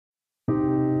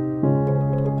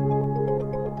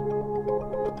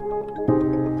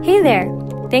Hey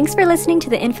there! Thanks for listening to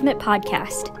the Infinite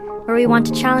Podcast, where we want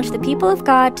to challenge the people of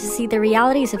God to see the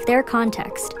realities of their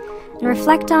context and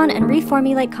reflect on and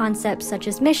reformulate concepts such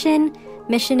as mission,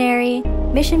 missionary,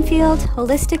 mission field,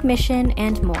 holistic mission,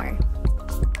 and more.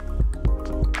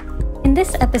 In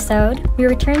this episode, we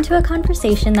return to a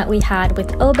conversation that we had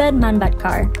with Obed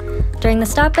Manwatkar during the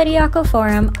Stott Bediako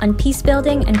Forum on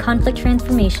Peacebuilding and Conflict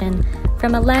Transformation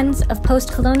from a lens of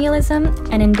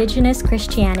Postcolonialism and Indigenous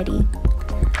Christianity.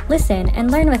 Listen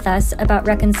and learn with us about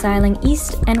Reconciling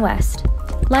East and West,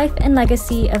 life and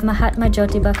legacy of Mahatma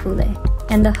Jotiba Phule,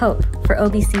 and the hope for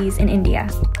OBCs in India.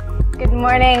 Good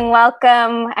morning,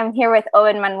 welcome. I'm here with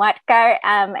Obed Manwatkar,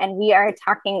 and we are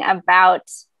talking about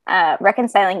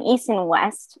Reconciling East and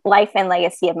West, life and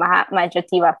legacy of Mahatma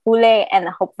Jotiba Phule, and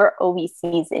the hope for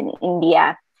OBCs in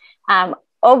India.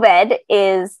 Obed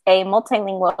is a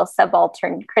multilingual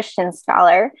subaltern Christian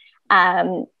scholar.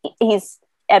 He's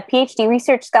a PhD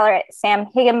research scholar at Sam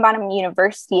Higginbottom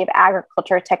University of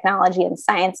Agriculture, Technology, and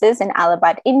Sciences in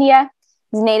Allahabad, India.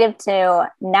 He's native to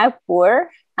Nagpur,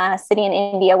 a city in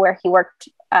India where he worked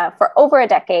for over a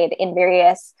decade in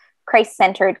various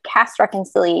Christ-centered caste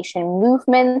reconciliation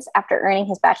movements after earning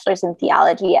his bachelor's in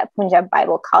theology at Punjab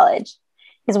Bible College.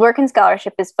 His work and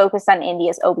scholarship is focused on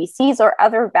India's OBCs, or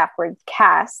other backward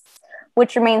castes,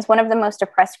 which remains one of the most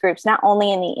oppressed groups, not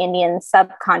only in the Indian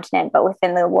subcontinent, but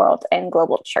within the world and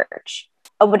global church.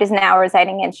 Obed is now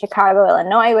residing in Chicago,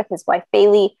 Illinois with his wife,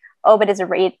 Bailey. Obed is a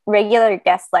regular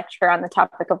guest lecturer on the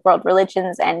topic of world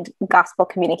religions and gospel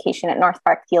communication at North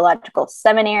Park Theological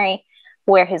Seminary,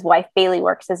 where his wife, Bailey,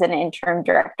 works as an interim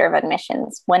director of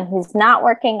admissions. When he's not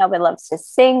working, Obed loves to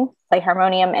sing, play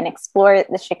harmonium, and explore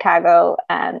the Chicago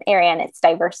area and its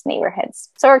diverse neighborhoods.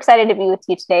 So we're excited to be with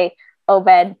you today,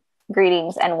 Obed.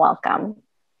 Greetings and welcome.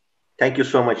 Thank you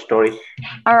so much, Tori.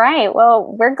 All right.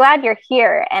 Well, we're glad you're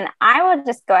here. And I will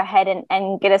just go ahead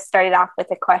and get us started off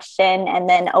with a question and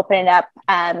then open it up.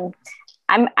 I'm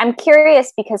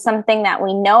curious because something that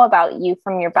we know about you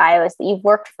from your bio is that you've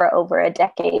worked for over a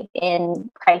decade in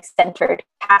Christ-centered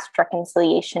caste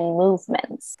reconciliation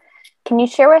movements. Can you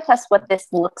share with us what this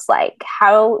looks like?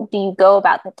 How do you go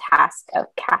about the task of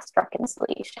caste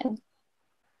reconciliation?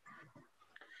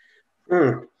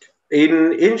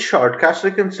 In short, caste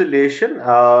reconciliation,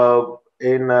 so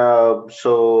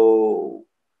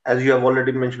as you have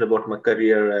already mentioned about my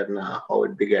career and how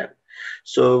it began.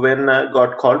 So when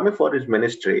God called me for his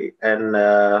ministry, and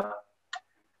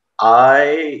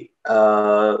I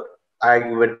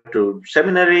went to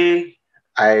seminary,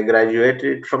 I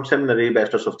graduated from seminary,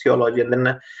 Bachelor's of Theology, and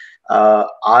then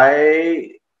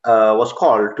I was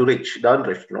called to reach the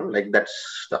unreached, reach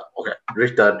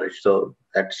the unreached. So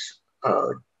that's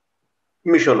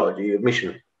missiology,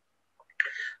 mission.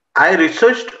 I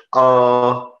researched,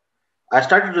 I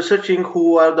started researching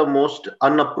who are the most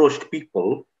unapproached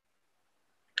people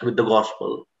with the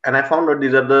gospel. And I found out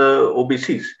these are the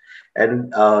OBCs.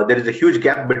 And there is a huge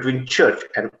gap between church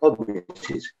and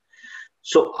OBCs.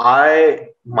 So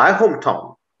my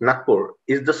hometown, Nagpur,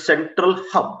 is the central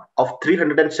hub of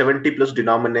 370 plus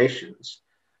denominations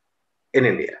in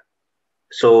India.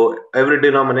 So every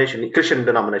denomination, Christian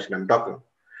denomination I'm talking,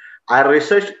 I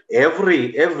researched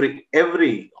every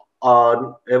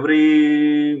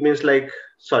means like,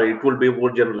 sorry, it will be more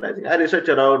generalizing. I researched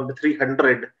around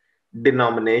 300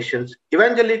 denominations,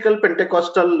 evangelical,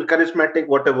 Pentecostal, charismatic,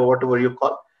 whatever you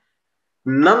call.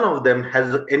 None of them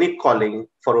has any calling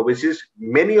for OBCs.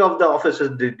 Many of the officers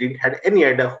didn't had any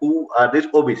idea who are these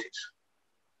OBCs.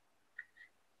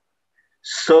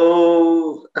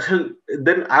 So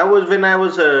then when I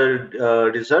was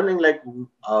discerning, like,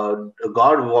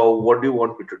 God, what do you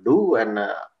want me to do? And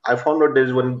I found out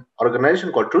there's one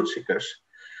organization called Truth Seekers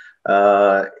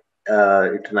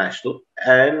International,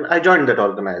 and I joined that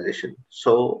organization.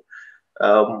 So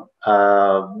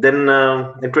then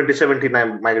in 2017, I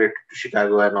migrated to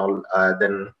Chicago and all.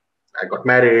 Then I got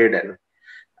married, and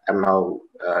I'm now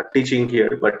teaching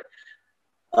here. But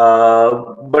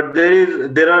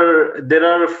there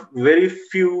are very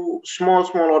few small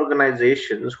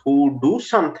organizations who do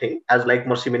something as like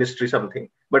Mercy Ministry something.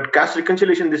 But caste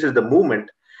reconciliation, this is the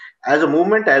movement, as a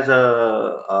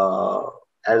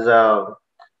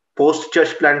post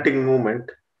church planting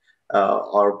movement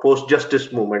or post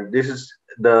justice movement. This is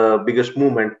the biggest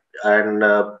movement, and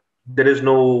there is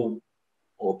no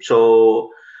hope.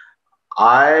 So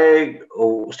I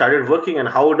started working, and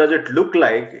how does it look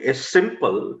like? It's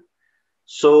simple.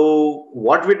 So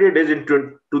what we did is in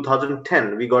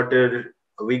 2010, we got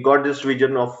this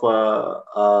vision of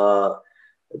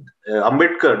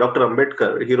Ambedkar, Dr.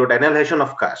 Ambedkar. He wrote Annihilation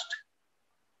of Caste.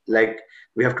 Like,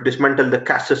 we have to dismantle the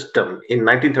caste system. In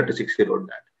 1936, he wrote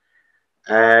that.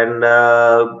 And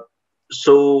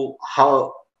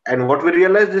what we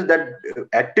realized is that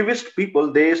activist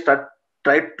people, they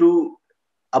tried to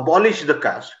abolish the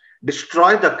caste,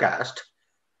 destroy the caste.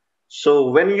 So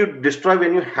when you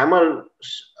hammer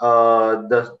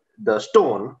the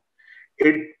stone,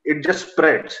 it just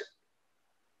spreads.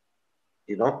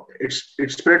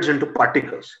 It spreads into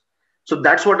particles. So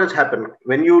that's what has happened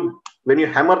when you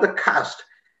hammer the caste.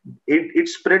 It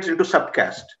spreads into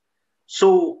subcaste.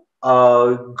 So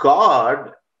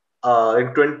God,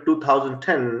 in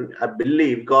 2010, I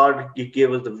believe God, he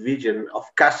gave us the vision of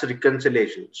caste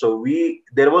reconciliation. So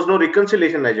there was no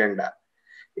reconciliation agenda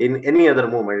in any other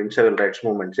movement, in civil rights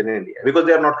movements in India, because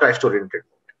they are not Christ-oriented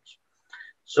movements.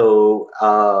 So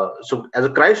as a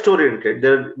Christ-oriented,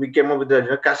 there we came up with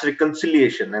the caste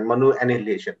reconciliation and Manu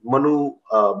annihilation. Manu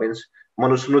means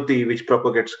Manusmriti, which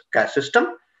propagates caste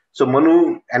system. So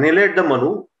Manu annihilate the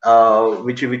Manu,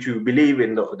 which we believe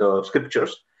in the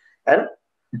scriptures, and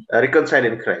reconcile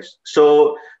in Christ.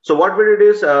 So what we did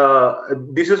is,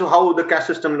 this is how the caste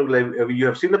system look like. You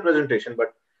have seen the presentation,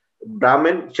 but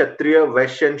Brahmin, Kshatriya,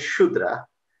 Vaishya, and Shudra,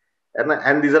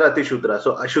 and these are Ati Shudra.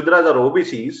 So Shudras are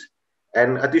OBCs,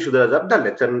 and Ati Shudras are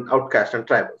Dalits and outcasts and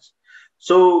tribals.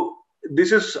 So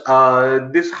this is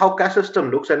how caste system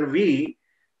looks, and we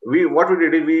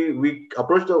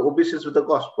approach the OBCs with the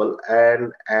gospel,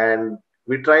 and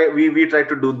we try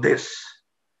to do this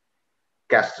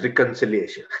caste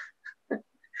reconciliation.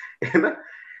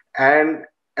 And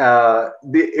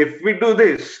if we do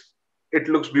this, it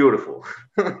looks beautiful.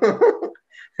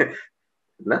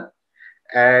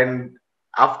 And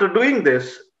after doing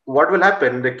this, what will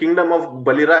happen? The kingdom of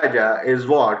Baliraja is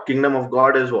what? Kingdom of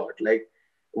God is what? Like,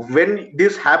 when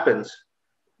this happens,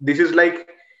 this is like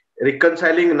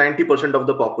reconciling 90% of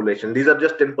the population. These are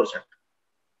just 10%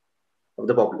 of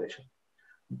the population.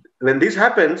 When this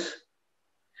happens,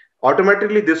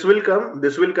 automatically this will come, and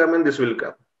this will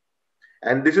come.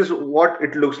 And this is what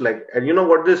it looks like. And you know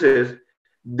what this is?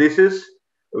 This is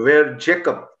where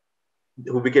Jacob,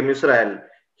 who became Israel,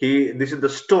 this is the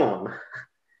stone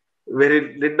where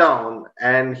he laid down,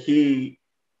 and he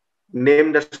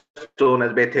named the stone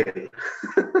as Bethel.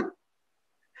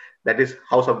 That is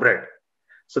house of bread.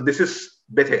 So this is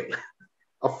Bethel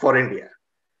for India.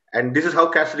 And this is how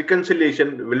caste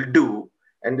reconciliation will do.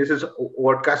 And this is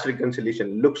what caste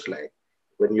reconciliation looks like.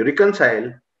 When you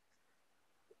reconcile,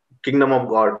 kingdom of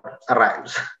God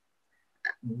arrives.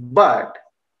 But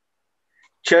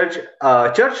church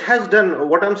has done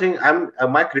what I'm saying.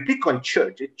 My critique on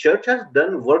church has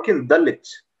done work in Dalits,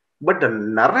 but the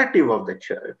narrative of the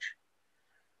church,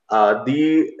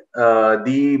 the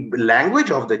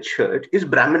language of the church is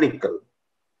Brahminical.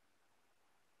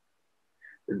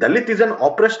 Dalit is an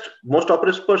most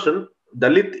oppressed person.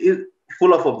 Dalit is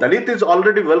full of hope. Dalit is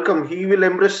already welcome. He will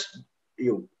embrace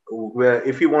you.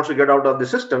 If he wants to get out of the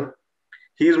system,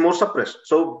 he is more suppressed.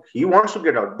 So he wants to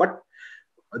get out. But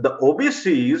the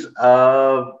OBCs,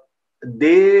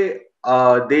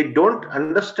 they don't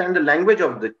understand the language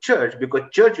of the church, because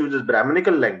church uses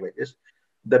Brahminical languages.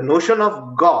 The notion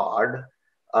of God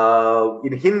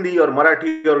in Hindi or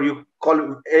Marathi, or you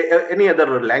call any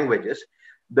other languages,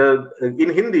 in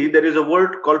Hindi there is a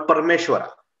word called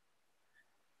Parmeshwara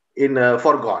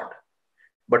for God.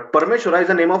 But Parmeshwara is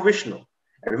the name of Vishnu,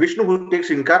 and Vishnu who takes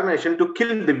incarnation to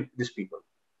kill these people.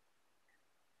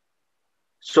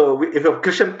 So if a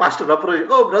Christian pastor approaches,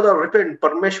 oh brother, repent,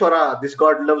 Parmeshwara, this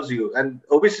God loves you. And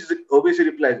OBC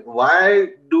replies,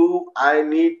 why do I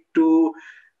need to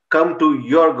come to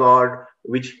your God,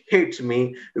 which hates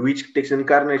me, which takes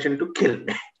incarnation to kill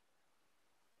me?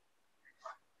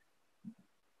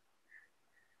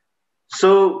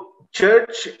 So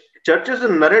church is a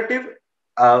narrative,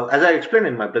 as I explained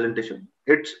in my presentation.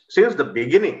 It's since the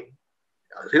beginning,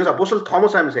 since Apostle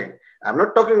Thomas, I'm saying. I'm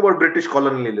not talking about British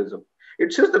colonialism.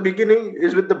 It says the beginning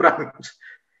is with the Brahmins,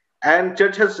 and the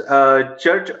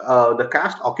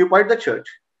caste occupied the church.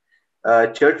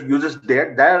 Church uses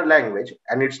their language,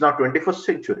 and it's now 21st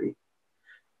century,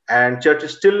 and church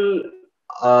is still,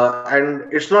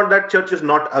 and it's not that church is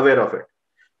not aware of it.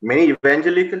 Many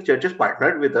evangelical churches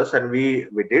partnered with us, and we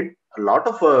did a lot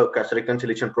of caste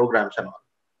reconciliation programs and all.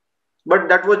 But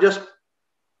that was just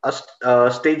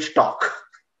a stage talk.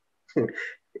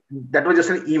 That was just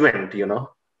an event,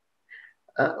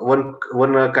 one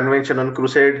convention on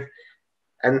crusade,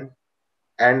 and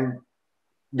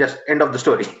just end of the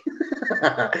story.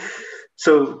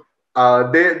 So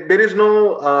there is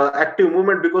no active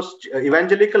movement, because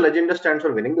evangelical agenda stands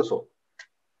for winning the soul,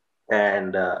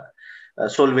 and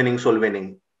soul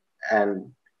winning.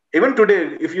 And even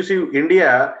today, if you see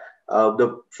India,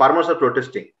 the farmers are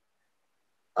protesting.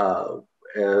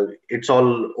 it's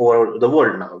all over the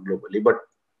world now globally. But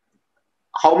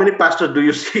how many pastors do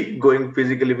you see going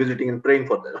physically visiting and praying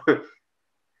for them?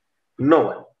 No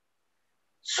one.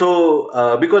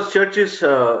 So because church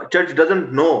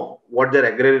doesn't know what their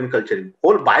agrarian culture is.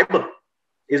 Whole Bible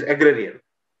is agrarian,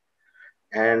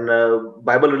 and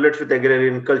Bible relates with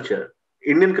agrarian culture.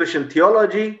 Indian Christian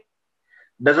theology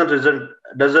doesn't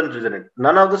resonate.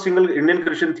 None of the single Indian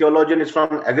Christian theologian is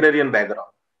from agrarian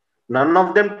background. None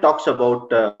of them talks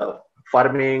about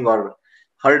farming or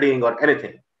herding or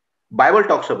anything. Bible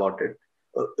talks about it.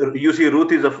 You see,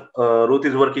 Ruth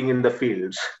is working in the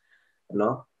fields.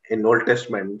 In Old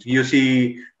Testament, you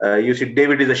see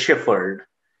David is a shepherd.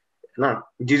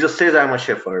 Jesus says, "I am a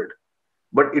shepherd."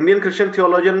 But Indian Christian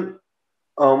theologian,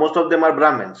 most of them are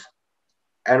Brahmins.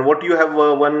 And what you have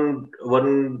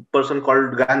one person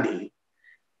called Gandhi,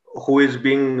 who is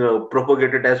being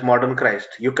propagated as modern Christ.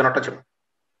 You cannot touch him.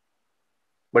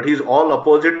 But he's all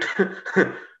opposite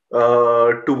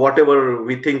to whatever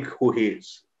we think who he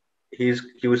is.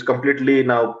 He was completely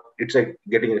now. It's like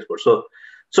getting exposed.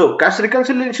 So caste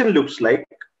reconciliation looks like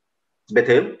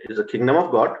Bethel is the kingdom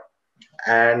of God,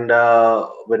 and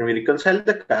when we reconcile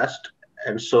the caste,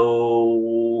 and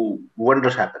so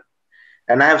wonders happen.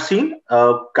 And I have seen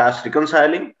caste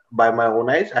reconciling by my own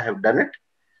eyes. I have done it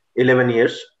 11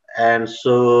 years, and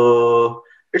so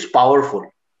it's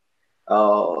powerful.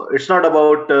 It's not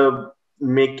about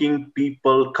making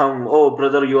people come. Oh,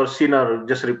 brother, you are sinner.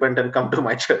 Just repent and come to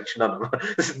my church. No.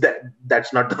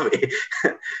 That's not the way.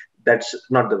 That's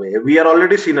not the way. We are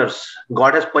already sinners.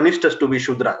 God has punished us to be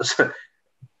Shudras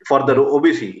for the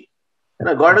OBC.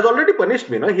 God has already punished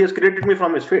me. He has created me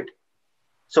from His feet.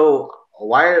 So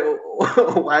why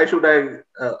should I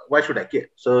care?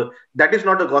 So that is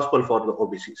not the gospel for the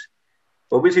OBCs.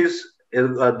 OBCs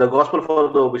the gospel for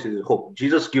the OBCs is hope.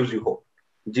 Jesus gives you hope.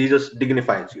 Jesus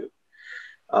dignifies you.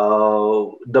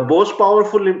 The most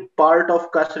powerful part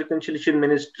of caste reconciliation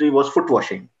ministry was foot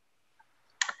washing.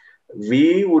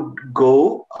 We would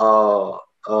go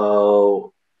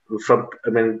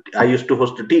I used to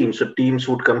host a team, so teams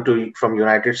would come from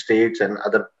United States and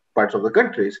other parts of the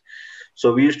countries.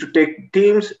 So we used to take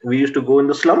teams. We used to go in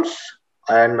the slums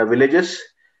and villages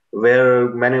where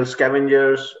manual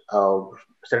scavengers,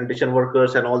 sanitation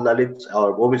workers, and all Dalits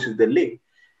or OBCs they live.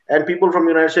 And people from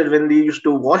United States, when they used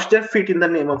to wash their feet in the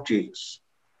name of Jesus,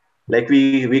 like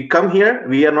we come here,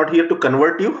 we are not here to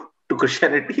convert you to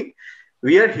Christianity.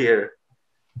 We are here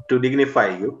to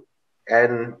dignify you,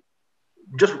 and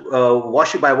just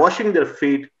by washing their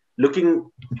feet,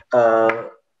 looking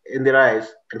in their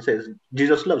eyes, and says,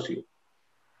 Jesus loves you.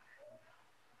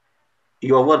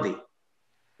 You are worthy.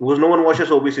 Because no one washes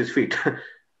OBC's feet.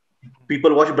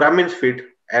 People wash Brahmin's feet,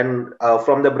 and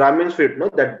from the Brahmin's feet,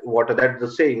 that water, that's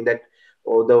the saying that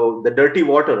the dirty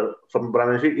water from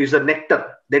Brahmin's feet is the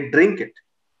nectar. They drink it.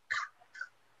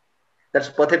 That's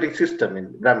a pathetic system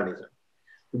in Brahminism.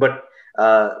 But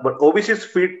OBC's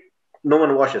feet, no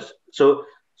one washes. So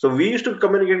we used to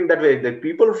communicate in that way, that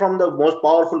people from the most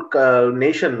powerful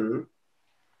nation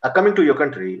are coming to your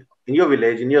country, in your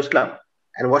village, in your slum,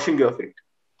 and washing your feet.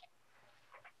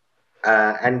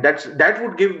 And that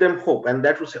would give them hope, and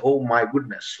that would say, oh my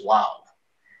goodness, wow.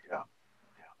 Yeah.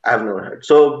 I've never heard.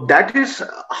 So that is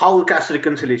how caste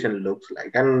reconciliation looks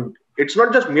like. And it's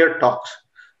not just mere talks.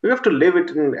 We have to live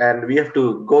it and we have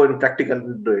to go in practical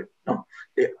and do it. No?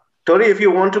 Tori, if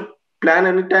you want to plan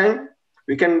any time,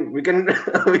 we can make a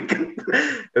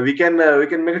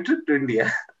trip to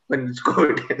India when it's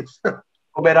COVID ends.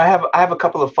 Obed, I have a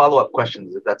couple of follow-up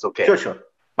questions, if that's okay. Sure.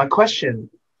 My question,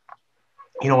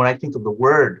 when I think of the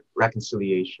word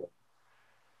reconciliation,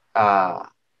 and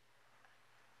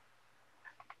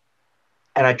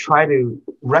I try to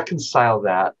reconcile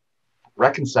that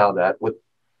with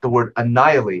the word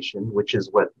annihilation, which is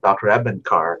what Dr.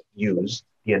 Manwatkar used,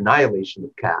 the annihilation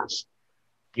of caste.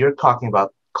 You're talking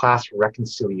about class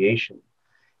reconciliation,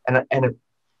 and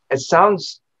it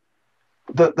sounds,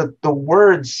 the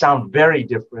words sound very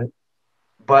different,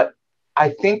 but I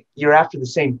think you're after the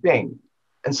same thing.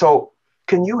 And so,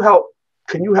 can you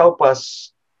help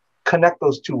us connect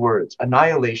those two words: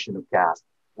 annihilation of caste,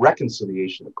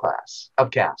 reconciliation of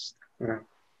caste?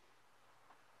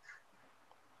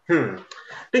 I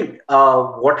think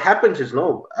what happens is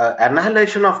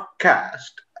annihilation of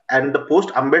caste, and the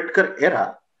post-Ambedkar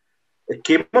era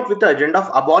came up with the agenda of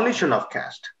abolition of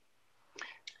caste.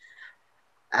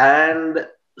 And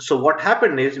so what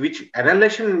happened is,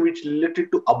 annihilation which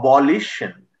related to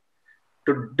abolition,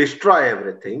 to destroy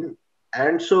everything.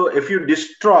 And so if you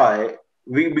destroy,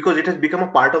 because it has become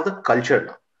a part of the culture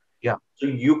now. Yeah. So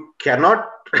you cannot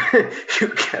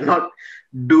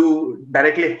do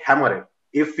directly hammer it.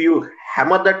 if you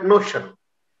hammer that notion,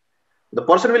 the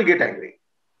person will get angry.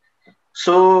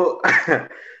 So,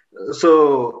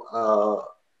 so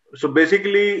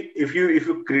basically, if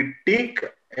you critique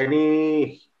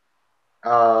any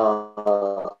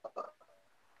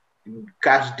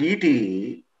caste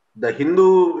deity, the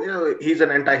Hindu, he's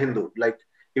an anti-Hindu. Like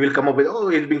he will come up with, oh,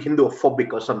 he's being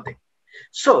Hindu-phobic or something.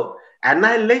 So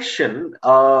annihilation,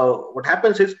 what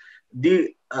happens is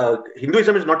the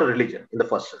Hinduism is not a religion in the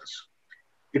first sense.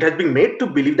 It has been made to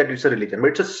believe that it's a religion,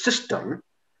 but it's a system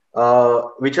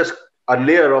which has a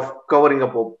layer of covering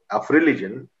up of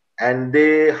religion, and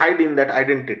they hide in that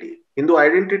identity. Hindu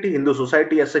identity, Hindu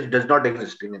society as such does not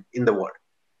exist in the world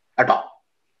at all.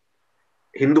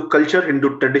 Hindu culture,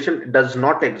 Hindu tradition does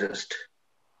not exist.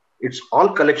 It's all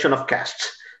collection of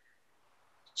castes.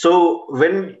 So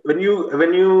when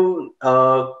you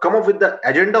come up with the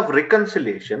agenda of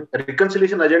reconciliation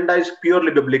agenda is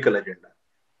purely biblical agenda.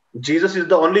 Jesus is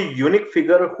the only unique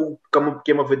figure who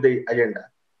came up with the agenda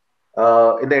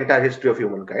in the entire history of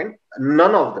humankind.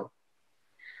 None of them.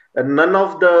 None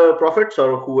of the prophets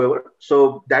or whoever.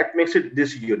 So that makes it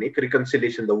this unique.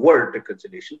 Reconciliation, the word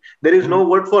reconciliation. There is no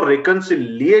word for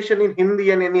reconciliation in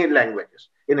Hindi and any languages.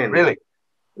 In India.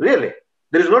 Really.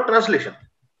 There is no translation.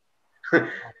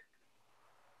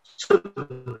 So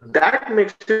that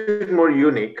makes it more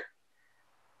unique.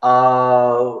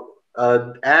 And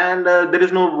there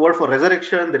is no word for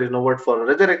resurrection. There is no word for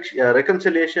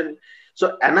reconciliation.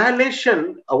 So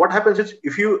annihilation, what happens is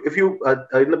if you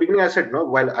in the beginning I said no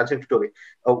while answering to Toby,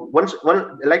 one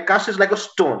like caste is like a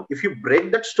stone. If you break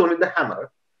that stone with the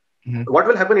hammer, what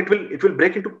will happen? It will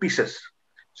break into pieces.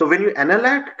 So when you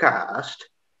annihilate caste,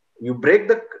 you break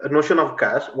the notion of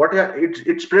caste.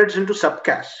 It spreads into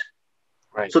subcaste.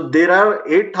 Right. So there are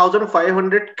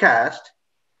 8,500 castes,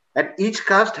 and each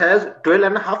caste has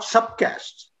 12.5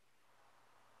 subcastes.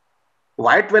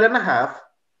 Why 12.5?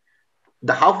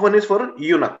 The half one is for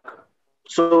eunuch.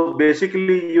 So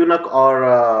basically, eunuch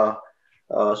or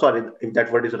sorry if that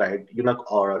word is right,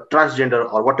 eunuch or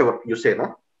transgender or whatever you say,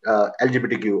 no,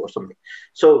 LGBTQ or something.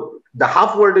 So the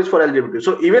half word is for LGBTQ.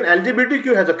 So even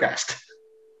LGBTQ has a caste.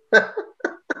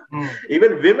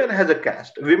 Even women has a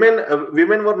caste.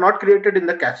 Women were not created in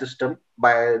the caste system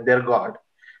by their God.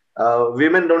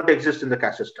 Women don't exist in the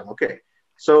caste system. Okay,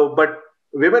 so but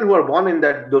women who are born in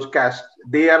those castes,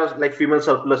 they are like female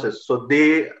surpluses. So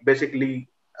they basically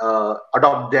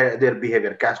adopt their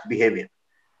behavior, caste behavior.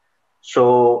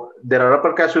 So there are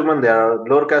upper caste women, there are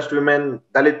lower caste women,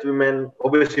 Dalit women,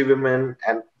 OBC women,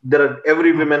 and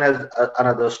every woman has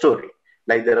another story.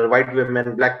 Like there are white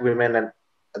women, black women, and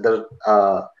other.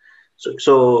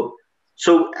 So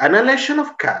annihilation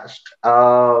of caste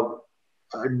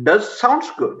sounds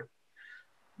good,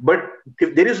 but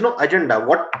if there is no agenda,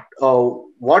 what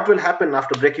will happen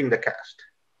after breaking the caste?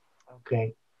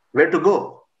 Okay, where to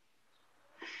go?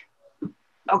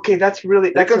 Okay, that's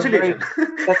reconciliation.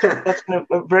 That's a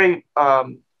very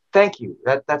thank you.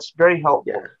 That's very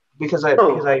helpful. Yeah. because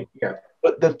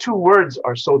but the two words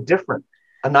are so different: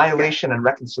 annihilation and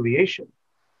reconciliation.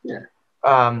 Yeah.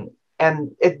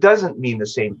 And it doesn't mean the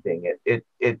same thing.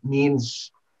 It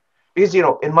means, because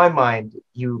in my mind,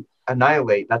 you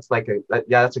annihilate. That's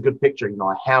that's a good picture.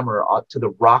 A hammer to the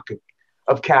rock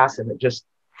of caste, and it just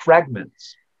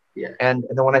fragments. Yeah. And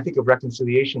then when I think of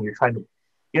reconciliation, you're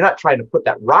not trying to put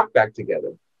that rock back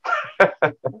together.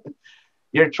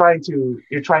 You're trying to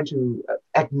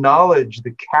acknowledge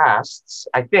the castes,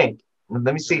 I think.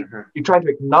 Let me see. Mm-hmm. You're trying to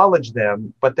acknowledge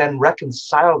them, but then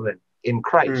reconcile them in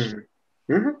Christ.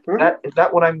 Mm-hmm. Is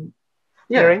that what I'm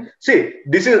hearing? See,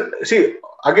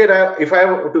 again, if I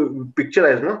have to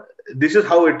picturize, this is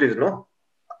how it is,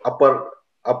 upper,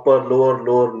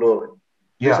 lower.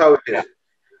 This is how it is. Yeah.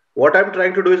 What I'm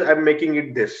trying to do is I'm making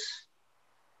it this.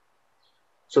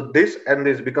 So this and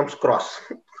this becomes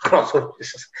crossover.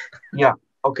 Yeah.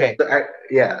 Okay. So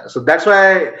so that's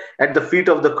why at the feet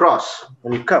of the cross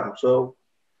when you come, so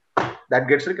that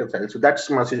gets reconciled. So that's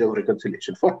the message of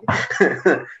reconciliation for me.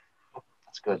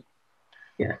 That's good.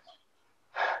 Yeah.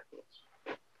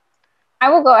 I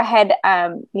will go ahead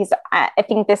because I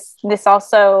think this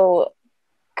also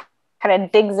kind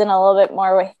of digs in a little bit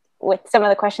more with some of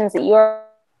the questions that you're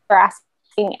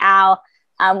asking, Al.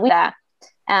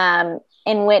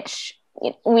 In which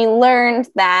we learned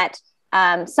that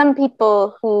some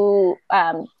people who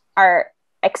are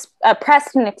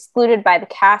oppressed and excluded by the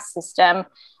caste system,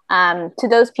 to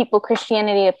those people,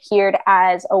 Christianity appeared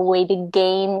as a way to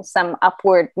gain some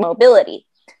upward mobility,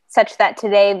 such that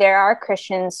today there are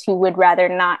Christians who would rather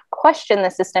not question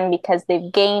the system because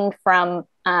they've gained from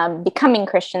becoming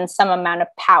Christians some amount of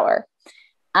power.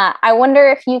 I wonder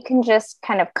if you can just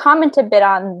kind of comment a bit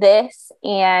on this,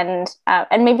 and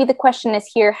maybe the question is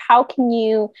here: how can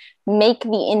you make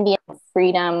the Indian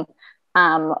freedom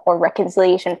or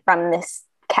reconciliation from this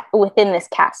within this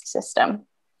caste system?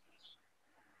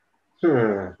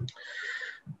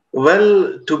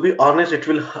 Well, to be honest, it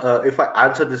will. If I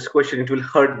answer this question, it will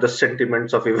hurt the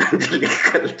sentiments of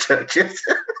evangelical churches.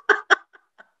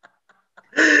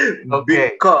 Okay.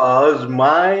 Because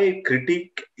my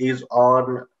critique is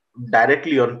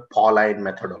directly on Pauline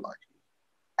methodology,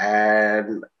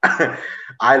 and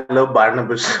I love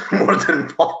Barnabas more than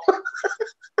Paul.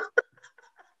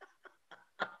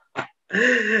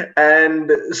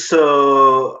 And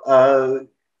so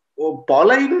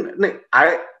Pauline,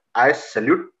 I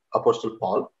salute Apostle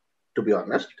Paul, to be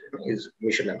honest, his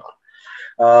mission and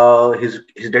all, his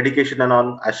dedication and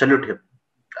all. I salute him,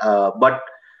 but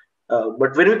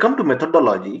when we come to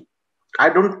methodology, I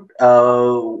don't.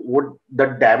 What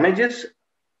the damages,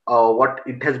 what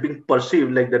it has been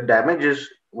perceived like the damages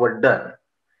were done.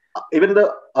 Even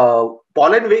the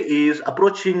Pauline way is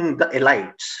approaching the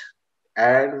elites,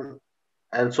 and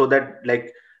so that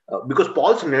because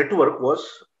Paul's network was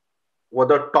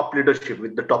the top leadership.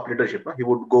 With the top leadership, he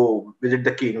would go visit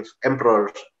the kings,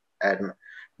 emperors, and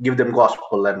give them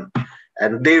gospel, and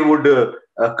they would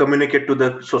communicate to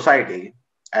the society,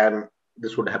 and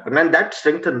this would happen, and that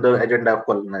strengthened the agenda of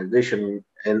colonization.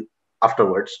 And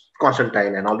afterwards,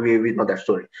 Constantine and all, we know that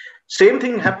story. Same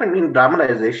thing happened in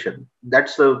Brahmanization.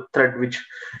 That's the thread which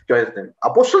joins them.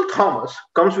 Apostle Thomas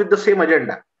comes with the same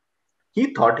agenda.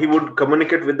 He thought he would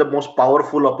communicate with the most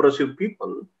powerful oppressive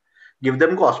people, give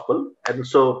them gospel, and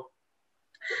so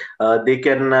they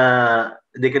can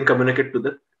communicate to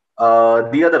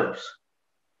the others.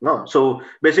 No, so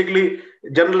basically,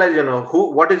 generalize.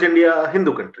 What is India?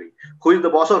 Hindu country. Who is the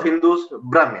boss of Hindus?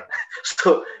 Brahmin.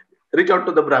 So reach out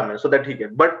to the Brahmin so that he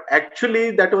can. But actually,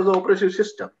 that was an oppressive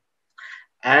system,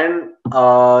 and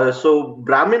so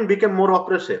Brahmin became more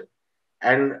oppressive.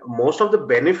 And most of the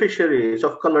beneficiaries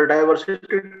of color diversity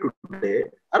today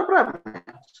are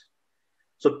Brahmins.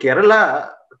 So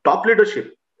Kerala top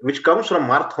leadership, which comes from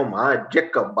Mahatma,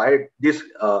 Jacobite, this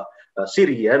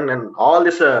Syrian, and all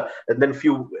this, and then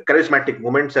few charismatic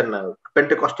movements and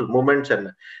Pentecostal movements,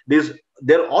 and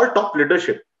they're all top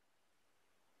leadership.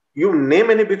 You name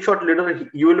any big shot leader,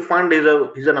 you will find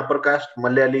he's an upper caste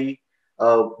Malayali,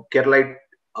 Keralite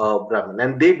Brahmin,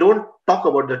 and they don't talk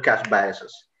about the caste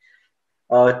biases.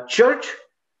 Church,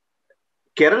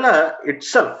 Kerala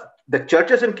itself, the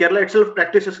churches in Kerala itself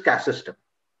practices caste system.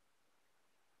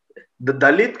 The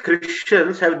Dalit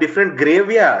Christians have different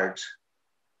graveyards.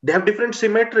 They have different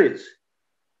cemeteries.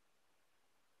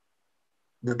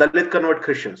 The Dalit convert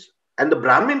Christians and the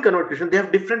Brahmin convert Christians, they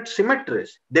have different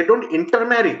cemeteries. They don't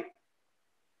intermarry.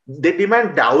 They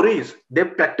demand dowries. They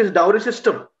practice dowry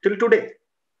system till today.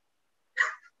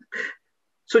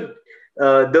 So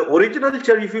the original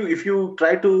church, if you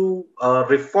try to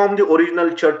reform the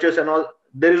original churches and all,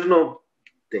 there is no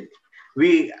thing.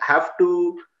 We have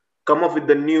to come up with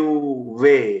the new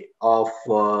way of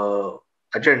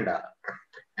agenda.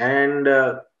 And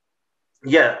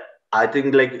I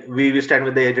think we stand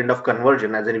with the agenda of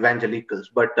conversion as an evangelicals,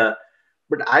 but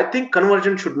I think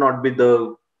conversion should not be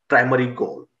the primary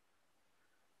goal.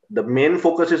 The main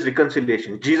focus is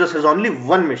reconciliation. Jesus has only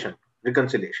one mission: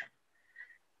 reconciliation.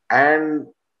 And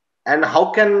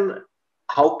how can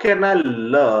I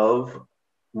love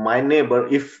my neighbor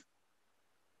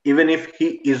even if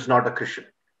he is not a Christian,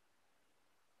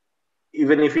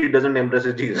 even if he doesn't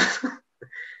embrace Jesus?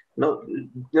 No,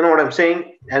 you know what I'm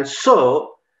saying? And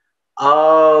so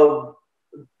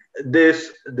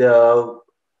this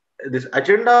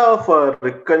agenda of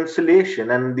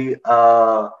reconciliation and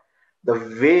the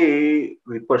way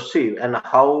we perceive and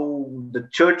how the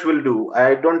church will do,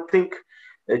 I don't think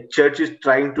a church is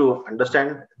trying to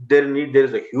understand their need. There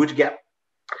is a huge gap.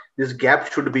 This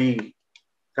gap should be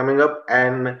coming up,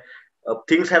 and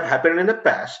things have happened in the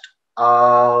past.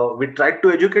 We tried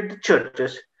to educate the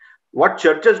churches. What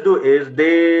churches do is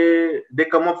they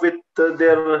come up with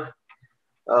their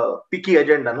picky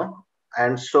agenda, no?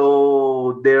 And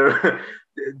so their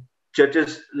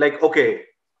churches okay,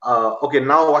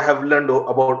 now I have learned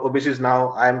about OBCs.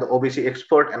 Now I am the OBC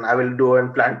expert, and I will do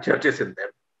and plant churches in them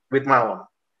with my own.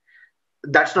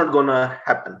 That's not gonna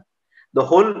happen. The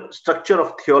whole structure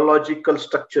of theological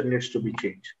structure needs to be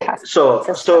changed. So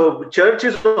church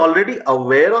is already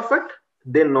aware of it.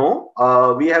 They know.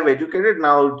 We have educated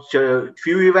now.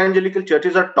 Few evangelical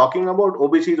churches are talking about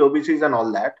OBCs and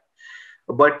all that,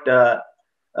 but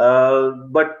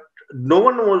no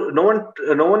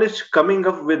one is coming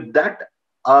up with that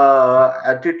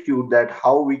attitude that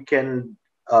how we can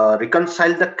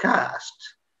reconcile the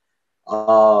caste,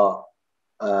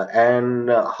 and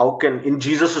how can, in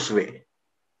Jesus's way,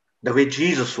 the way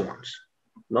Jesus wants,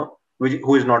 no,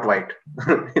 who is not white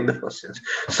in the first sense.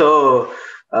 So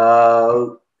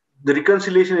the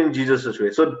reconciliation in Jesus's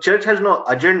way. So church has no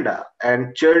agenda,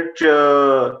 and church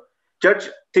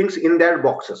thinks in their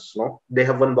boxes. No, they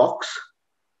have one box,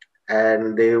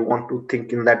 and they want to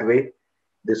think in that way,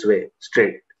 this way,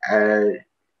 straight.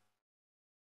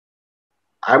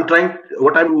 I'm trying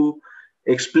what I'm to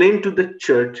explain to the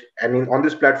church and on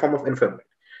this platform of Infirmary,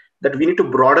 that we need to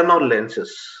broaden our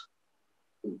lenses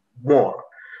more,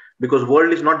 because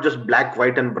world is not just black,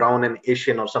 white, and brown and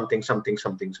Asian or something.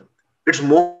 It's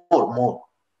more.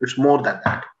 It's more than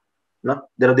that. No,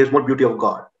 there's more beauty of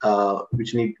God,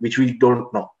 which we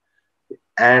don't know.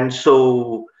 And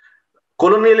so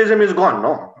colonialism is gone.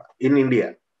 No, in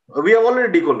India, we have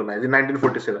already decolonized in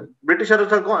 1947.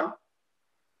 Britishers are gone.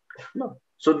 No.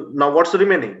 So now what's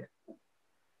remaining?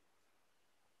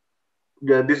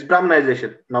 This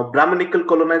Brahmanization. Now Brahmanical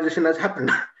colonization has happened.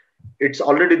 It's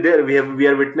already there. We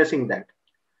are witnessing that.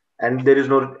 And there is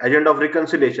no agenda of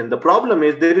reconciliation. The problem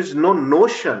is there is no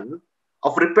notion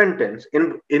of repentance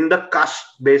in the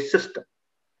caste-based system.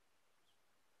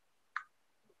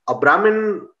 A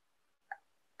Brahmin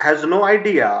has no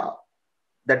idea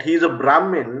that he is a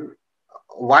Brahmin,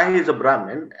 why he is a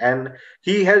Brahmin, and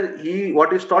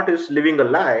what is taught is living a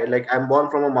lie, like I'm born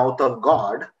from a mouth of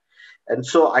God, and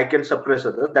so I can suppress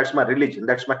others. That's my religion.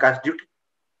 That's my caste duty.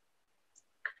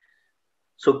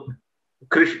 So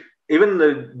even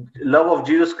the love of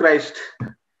Jesus Christ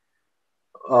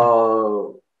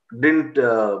didn't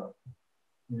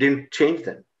change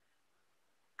them.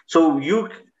 So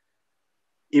even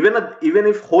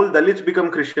if whole Dalits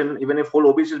become Christian, even if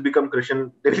whole OBCs become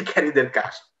Christian, they will carry their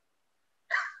caste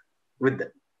with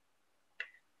them.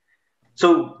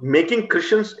 So making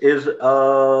Christians is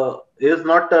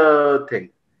not a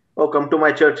thing. Oh, come to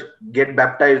my church, get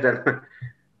baptized,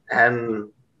 and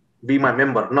be my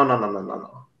member.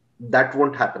 No. That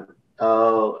won't happen.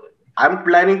 I'm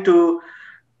planning to.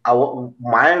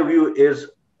 My view is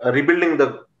rebuilding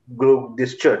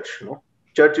this church. No,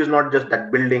 church is not just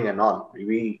that building and all.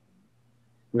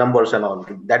 Numbers and all.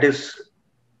 That is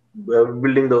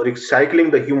building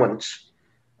recycling the humans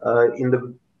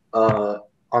on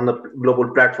the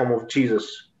global platform of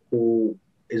Jesus, who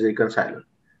is reconciler.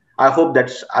 I hope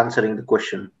that's answering the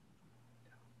question.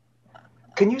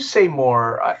 Can you say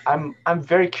more? I'm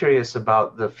very curious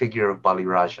about the figure of Bali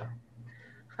Raja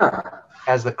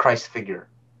as the Christ figure.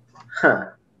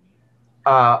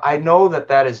 I know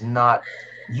that is not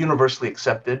universally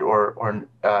accepted or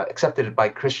accepted by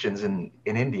Christians in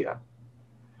India.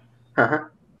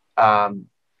 Can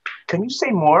you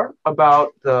say more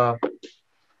about the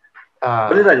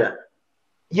Bali Raja?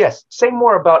 Yes, say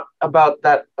more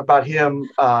about him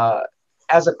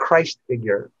as a Christ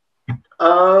figure.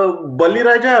 Bali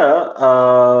Raja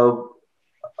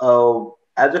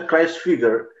as a Christ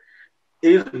figure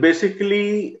is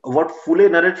basically what Phule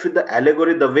narrates with the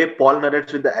allegory, the way Paul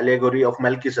narrates with the allegory of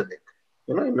Melchizedek.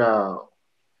 In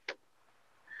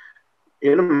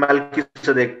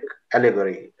Melchizedek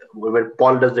allegory, where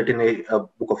Paul does it in a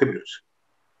book of Hebrews.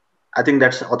 I think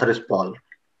that's author is Paul.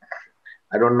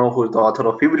 I don't know who is the author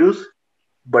of Hebrews,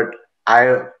 but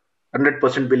I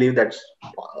 100% believe that's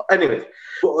Paul. Anyway,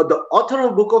 so the author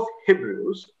of book of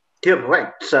Hebrews here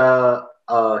writes,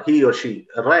 he or she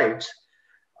writes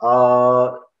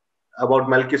about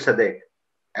Melchizedek,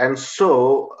 and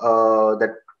so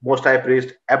that Most High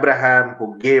Priest Abraham,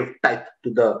 who gave tithe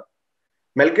to the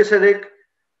Melchizedek,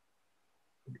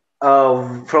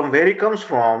 from where he comes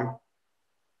from,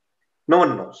 no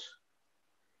one knows.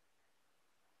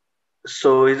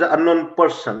 So he's an unknown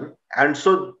person, and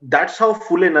so that's how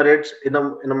Phule narrates in a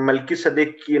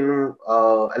Melchizedekian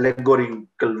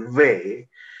allegorical way,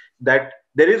 that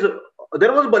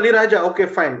there was Bali Raja. Okay,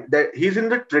 fine. That he's in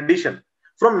the tradition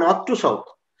from north to south.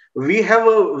 We have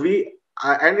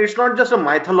and it's not just a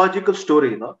mythological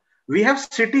story. We have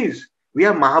cities. We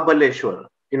have Mahabaleshwar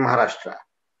in Maharashtra.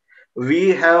 We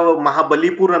have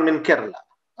Mahabalipuram in Kerala,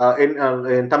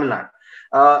 in Tamil Nadu.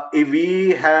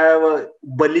 We have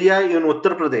Balia in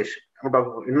Uttar Pradesh,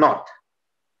 in north.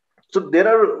 So there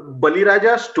are Bali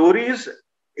Raja stories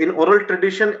in oral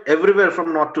tradition everywhere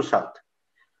from north to south.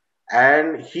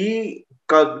 And he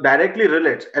directly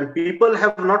relates, and people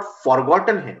have not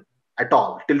forgotten him at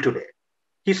all till today.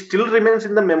 He still remains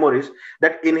in the memories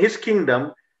that in his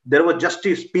kingdom, there was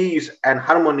justice, peace, and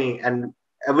harmony, and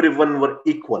everyone were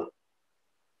equal.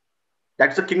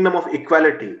 That's the kingdom of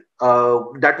equality.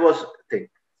 That was the thing.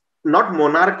 Not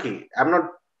monarchy. I'm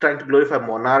not trying to glorify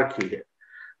monarchy here.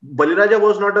 Baliraja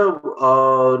was not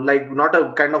not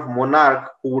a kind of monarch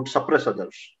who would suppress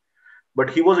others, but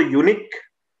he was a unique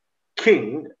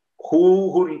king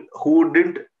who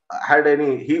didn't had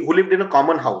any who lived in a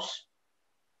common house,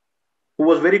 who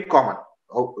was very common,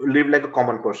 lived like a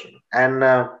common person, and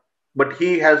but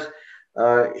he was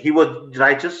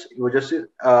righteous, he was justice,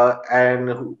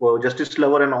 and justice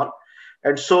lover and all,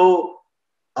 and so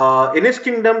in his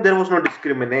kingdom there was no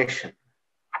discrimination.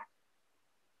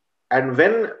 And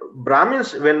when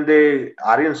Brahmins, when the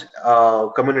Aryans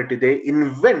community, they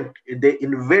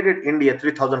invaded India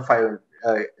 3005.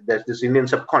 There's this Indian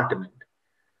subcontinent.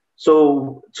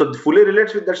 So Phule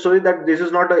relates with that story that this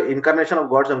is not an incarnation of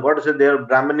gods and goddesses. They are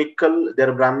Brahminical. They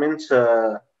are Brahmins.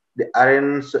 The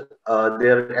Aryans,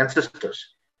 their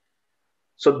ancestors.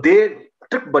 So they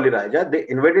took Baliraja. They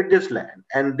invaded this land,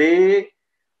 and they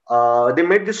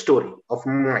made this story of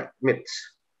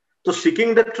myths. So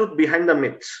seeking the truth behind the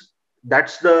myths.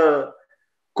 That's the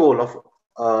goal of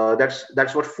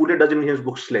that's what Phule does in his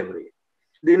book Slavery.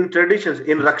 In traditions,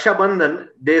 in Raksha Bandhan,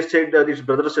 they said this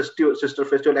brother sister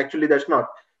festival. Actually, that's not.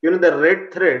 The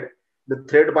red thread, the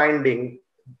thread binding.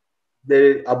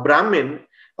 A Brahmin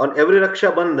on every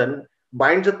Raksha Bandhan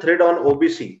binds a thread on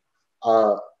OBC,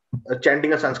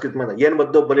 chanting a Sanskrit mantra. Yen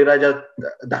baddo Baliraja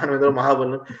Dhanvendra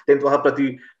Mahavan Tentvaha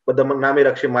Prati Padamname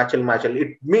Rakshe Machal Machal.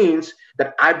 It means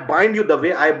that I bind you the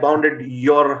way I bounded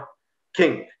your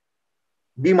king.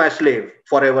 Be my slave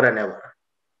forever and ever.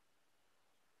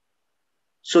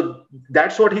 So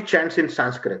that's what he chants in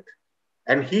Sanskrit,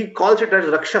 and he calls it as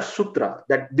Raksha Sutra.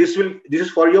 That this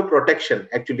is for your protection.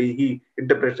 Actually, he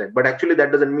interprets it, but actually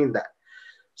that doesn't mean that.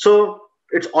 So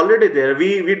it's already there.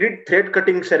 We did thread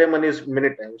cutting ceremonies many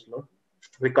times. No,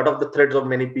 we cut off the threads of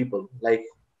many people, like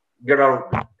get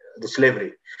out of the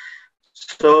slavery.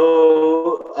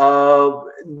 So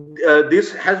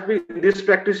this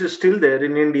practice is still there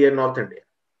in India, North India.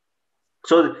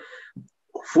 So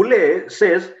Phule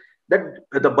says that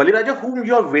the Baliraja whom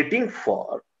you are waiting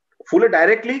for, Phule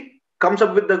directly comes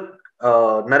up with the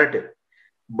narrative.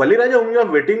 Baliraja whom you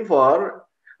are waiting for,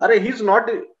 he's not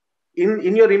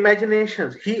in your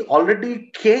imaginations. He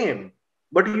already came,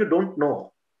 but you don't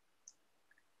know.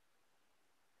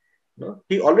 No?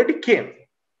 He already came.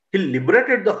 He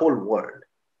liberated the whole world.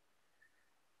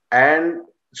 And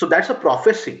so that's a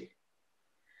prophecy.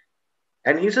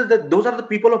 And he says that those are the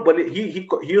people of Bali. He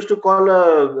used to call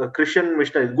a Christian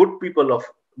missionary, good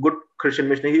Christian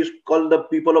missionary. He used to call the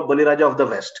people of Baliraja of the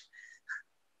West.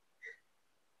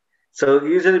 So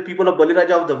he said the people of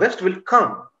Baliraja of the West will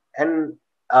come and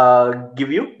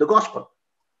give you the gospel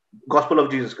of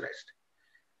Jesus Christ,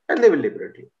 and they will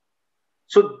liberate you.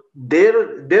 So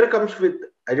there comes with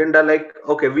agenda like,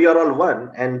 okay, we are all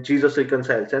one, and Jesus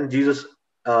reconciles, and Jesus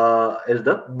is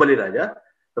the Baliraja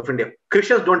of India.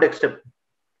 Christians don't accept.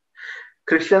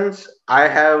 Christians, I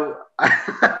have.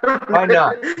 Why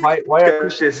not? Why are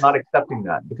Christians not accepting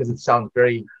that? Because it sounds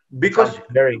very because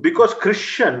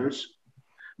Christians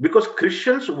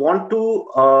want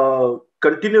to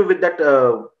continue with that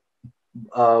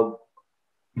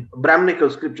Brahminical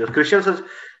scriptures. Christians says,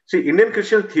 see, Indian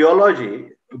Christian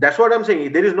theology. That's what I'm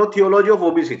saying. There is no theology of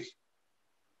OBCs.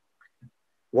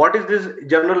 What is this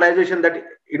generalization that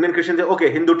Indian Christians say?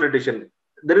 Okay, Hindu tradition.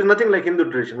 There is nothing like Hindu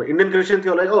tradition. Indian Christian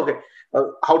theology, okay,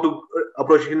 how to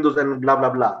approach Hindus and blah, blah,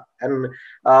 blah. And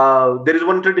there is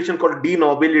one tradition called De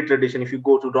Nobili tradition. If you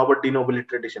go to Robert De Nobili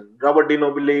tradition, Robert De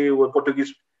Nobili was a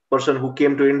Portuguese person who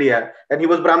came to India, and he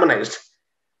was Brahmanized.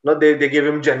 No, they gave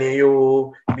him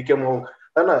Janeyu, became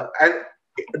and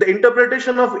the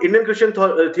interpretation of Indian Christian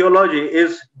theology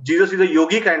is Jesus is a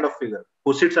yogi kind of figure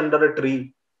who sits under a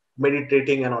tree,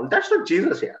 meditating and all. That's not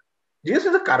Jesus here. Jesus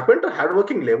is a carpenter,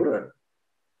 hardworking laborer.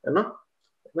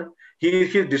 He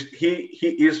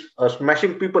is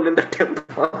smashing people in the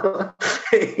temple.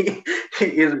 he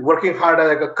is working hard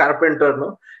like a carpenter.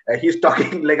 No, he's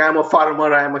talking like I'm a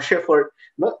farmer, I'm a shepherd.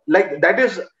 No, like that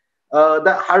is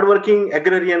the hardworking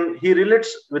agrarian. He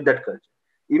relates with that culture.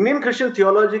 Indian Christian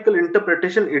theological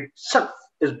interpretation itself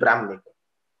is Brahminical.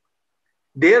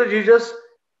 There, Jesus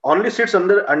only sits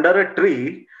under a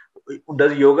tree,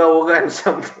 does yoga and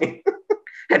something,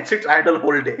 and sits idle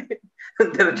whole day.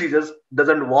 There, Jesus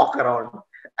doesn't walk around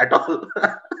at all.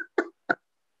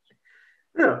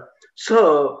 Yeah.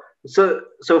 So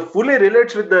Phule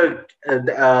relates with the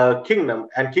kingdom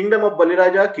and kingdom of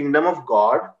Baliraja, kingdom of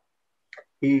God.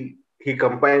 He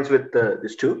combines with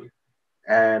these two,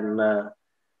 and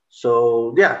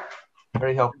so yeah,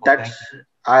 very helpful. That's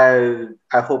I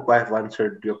hope I have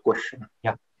answered your question.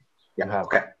 Yeah.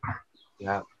 Okay.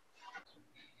 Yeah.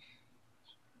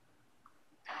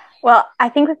 Well, I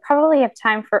think we probably have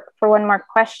time for one more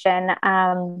question.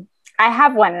 I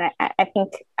have one, and I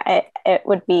think it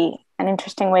would be an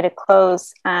interesting way to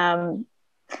close.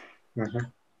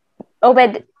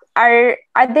 Obed, are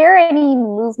there any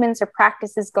movements or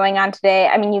practices going on today?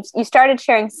 I mean, you started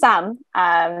sharing some,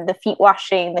 the feet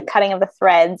washing, the cutting of the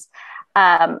threads,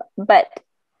 but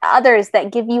others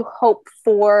that give you hope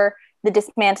for the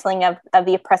dismantling of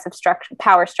the oppressive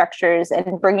power structures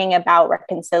and bringing about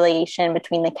reconciliation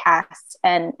between the castes.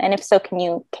 And if so, can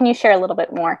you share a little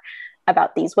bit more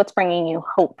about these? What's bringing you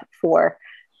hope for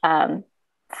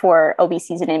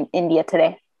OBCs in India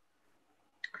today?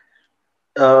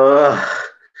 Well,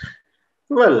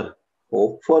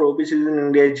 hope for OBCs in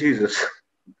India is Jesus.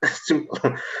 Simple.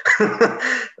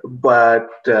 But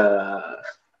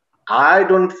I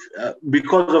don't,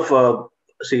 because of,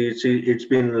 see, it's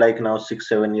been like now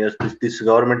 6-7 years, this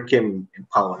government came in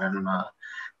power.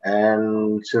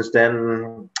 And since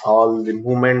then, all the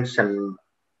movements and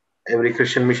every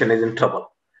Christian mission is in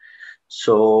trouble.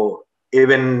 So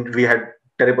even we had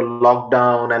terrible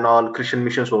lockdown and all, Christian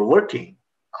missions were working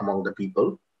among the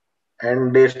people,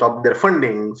 and they stopped their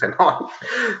fundings and all.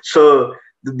 So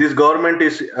this government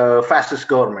is a fascist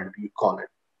government, you call it.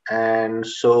 And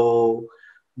so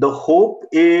the hope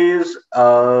is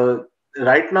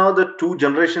right now the two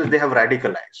generations, they have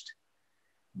radicalized.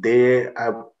 They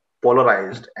have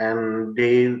polarized, and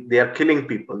they are killing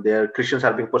people. Their Christians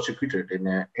are being persecuted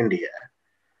in India.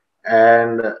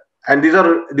 And these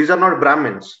are not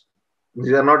Brahmins.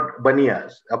 These are not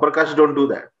Baniyas. Upper castes don't do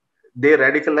that. They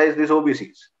radicalize these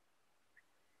OBCs.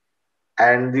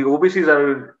 And the OBCs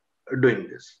are doing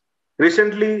this.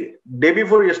 Recently, day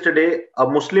before yesterday, a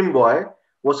Muslim boy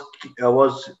was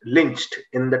lynched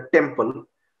in the temple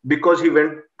because he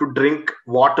went to drink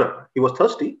water. He was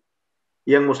thirsty,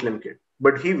 young Muslim kid,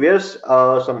 but he wears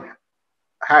some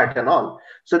hat and all.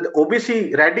 So the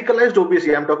OBC, radicalized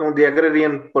OBC, I'm talking about the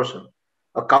agrarian person,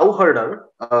 a cow herder,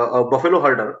 a buffalo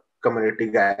herder community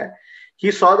guy. He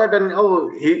saw that, and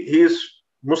he is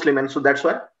Muslim, and so that's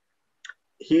why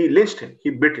he lynched him.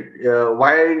 He beat it.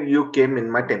 Why you came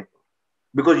in my temple?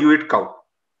 Because you eat cow.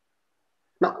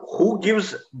 Now, who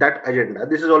gives that agenda?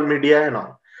 This is all media and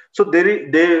all. So they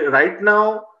right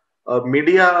now,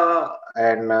 media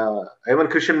and even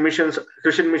Christian missions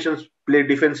play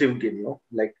defensive game,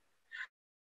 like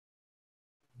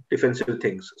defensive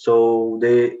things. So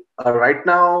they are right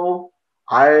now.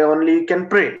 I only can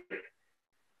pray.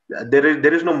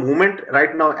 There is no movement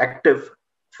right now active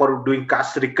for doing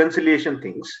caste reconciliation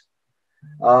things,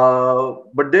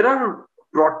 but there are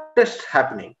protests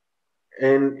happening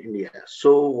in India.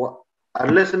 So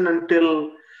unless and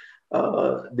until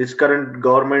this current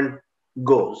government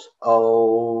goes,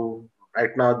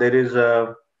 right now there is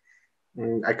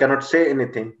I cannot say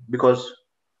anything because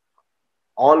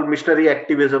all missionary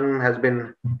activism has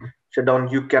been shut down.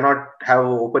 You cannot have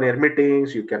open air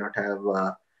meetings. You cannot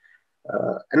have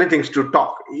anything to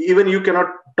talk. Even you cannot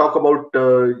talk about,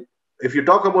 if you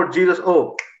talk about Jesus,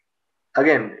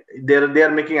 again, they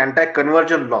are making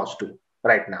anti-conversion laws too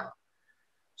right now.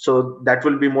 So that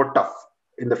will be more tough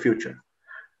in the future.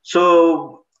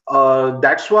 So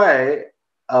that's why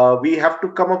we have to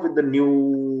come up with the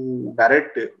new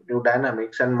narrative, new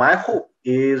dynamics. And my hope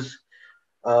is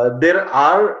there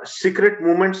are secret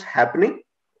movements happening.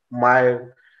 My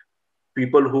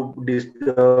people who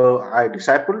I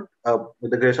discipled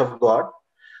with the grace of God,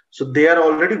 so they are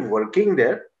already working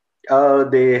there.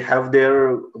 They have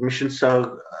their missions,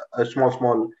 a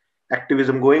small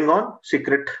activism going on,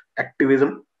 secret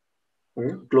activism,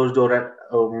 closed door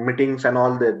meetings and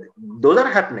all that. Those are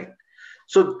happening.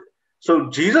 So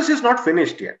Jesus is not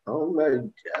finished yet.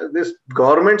 This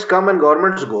governments come and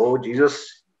governments go.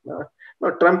 Jesus,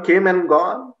 Trump came and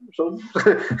gone. So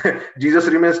Jesus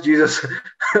remains Jesus.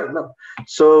 No.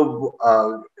 So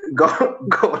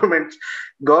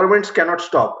governments cannot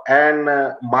stop. And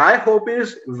my hope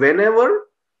is whenever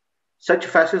such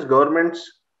fascist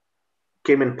governments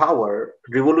came in power,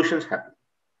 revolutions happen.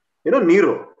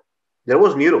 Nero. There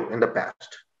was Nero in the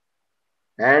past.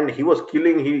 And he was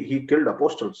killing, he killed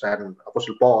apostles and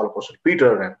Apostle Paul, Apostle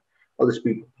Peter, and all these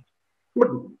people.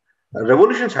 But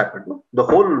revolutions happened. No? The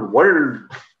whole world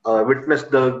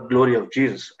witnessed the glory of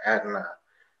Jesus, and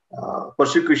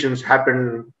persecutions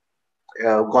happened,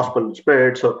 gospel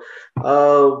spread. So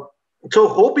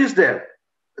hope is there.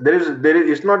 There is.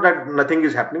 It's not that nothing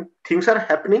is happening. Things are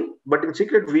happening, but in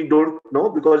secret we don't know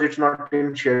because it's not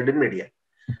been shared in media.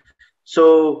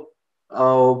 So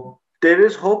there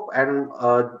is hope, and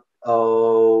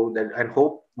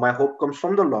hope. My hope comes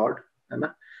from the Lord,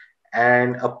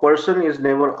 and a person is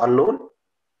never alone.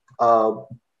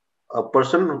 a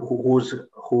person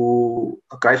who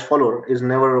a Christ follower is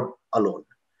never alone.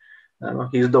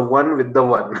 He's the one with the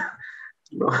one.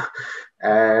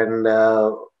 And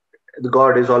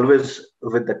God is always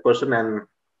with that person, and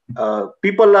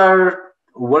people are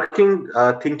working,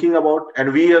 thinking about,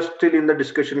 and we are still in the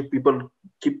discussion. People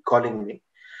keep calling me,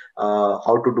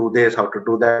 how to do this, how to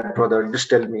do that, brother, just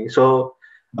tell me. So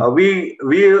we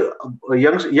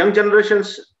young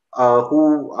generations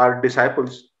who are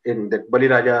disciples in the Bali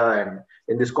Raja and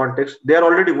in this context, they are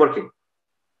already working.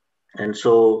 And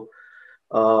so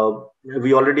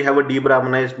we already have a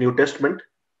de-Brahmanized New Testament.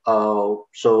 So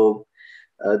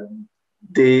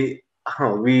we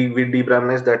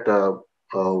de-Brahmanize that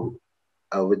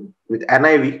with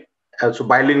NIV, also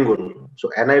bilingual. So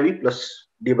NIV plus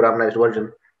de-Brahmanized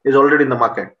version is already in the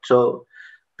market. So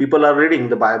people are reading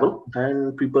the Bible,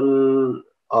 and people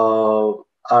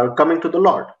are coming to the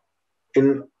Lord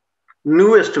in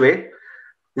newest way,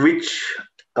 which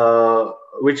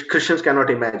Christians cannot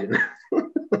imagine.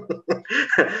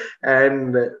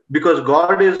 And because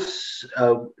God is,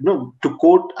 to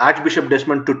quote Archbishop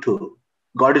Desmond Tutu,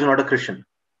 God is not a Christian,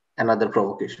 and other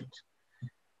provocations.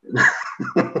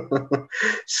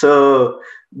 So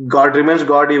God remains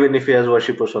God even if he has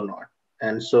worshippers or not.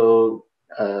 And so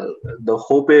the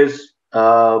hope is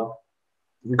God,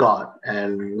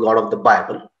 and God of the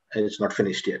Bible, and it's not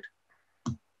finished yet.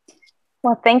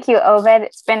 Well, thank you, Obed.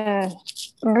 It's been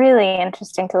really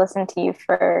interesting to listen to you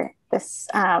for this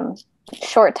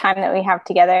short time that we have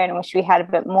together, and wish we had a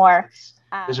bit more.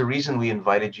 There's a reason we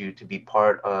invited you to be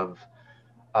part of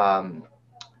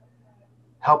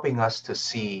helping us to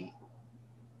see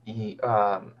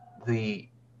a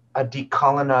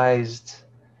decolonized,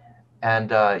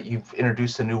 and you've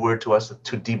introduced a new word to us,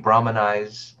 to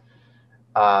de-Brahmanize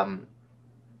our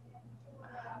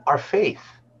faith.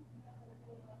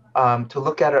 To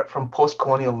look at it from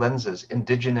post-colonial lenses,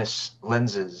 indigenous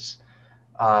lenses,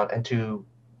 and to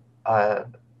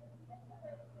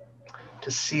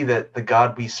see that the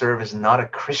God we serve is not a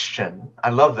Christian. I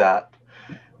love that.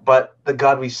 But the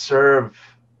God we serve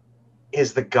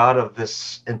is the God of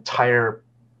this entire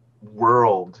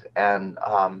world, and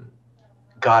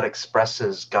God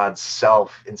expresses God's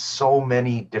self in so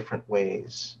many different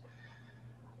ways.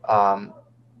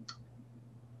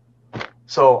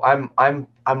 So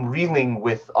I'm reeling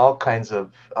with all kinds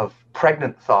of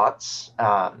pregnant thoughts,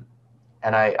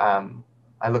 and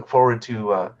I look forward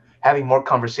to having more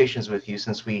conversations with you,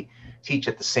 since we teach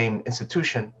at the same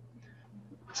institution.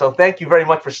 So thank you very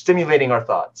much for stimulating our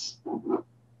thoughts.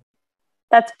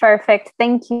 That's perfect.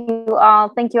 Thank you all.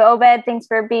 Thank you, Obed. Thanks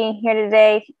for being here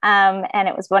today. And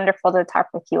it was wonderful to talk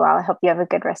with you all. I hope you have a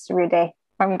good rest of your day.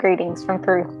 Greetings from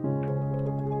Peru.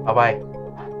 Bye-bye.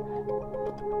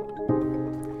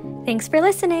 Thanks for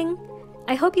listening.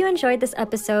 I hope you enjoyed this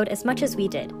episode as much as we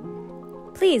did.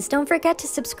 Please don't forget to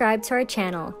subscribe to our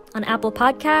channel on Apple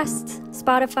Podcasts,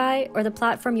 Spotify, or the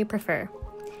platform you prefer.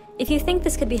 If you think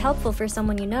this could be helpful for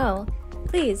someone you know,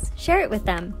 please share it with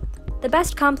them. The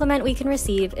best compliment we can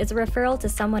receive is a referral to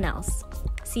someone else.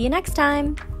 See you next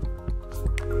time!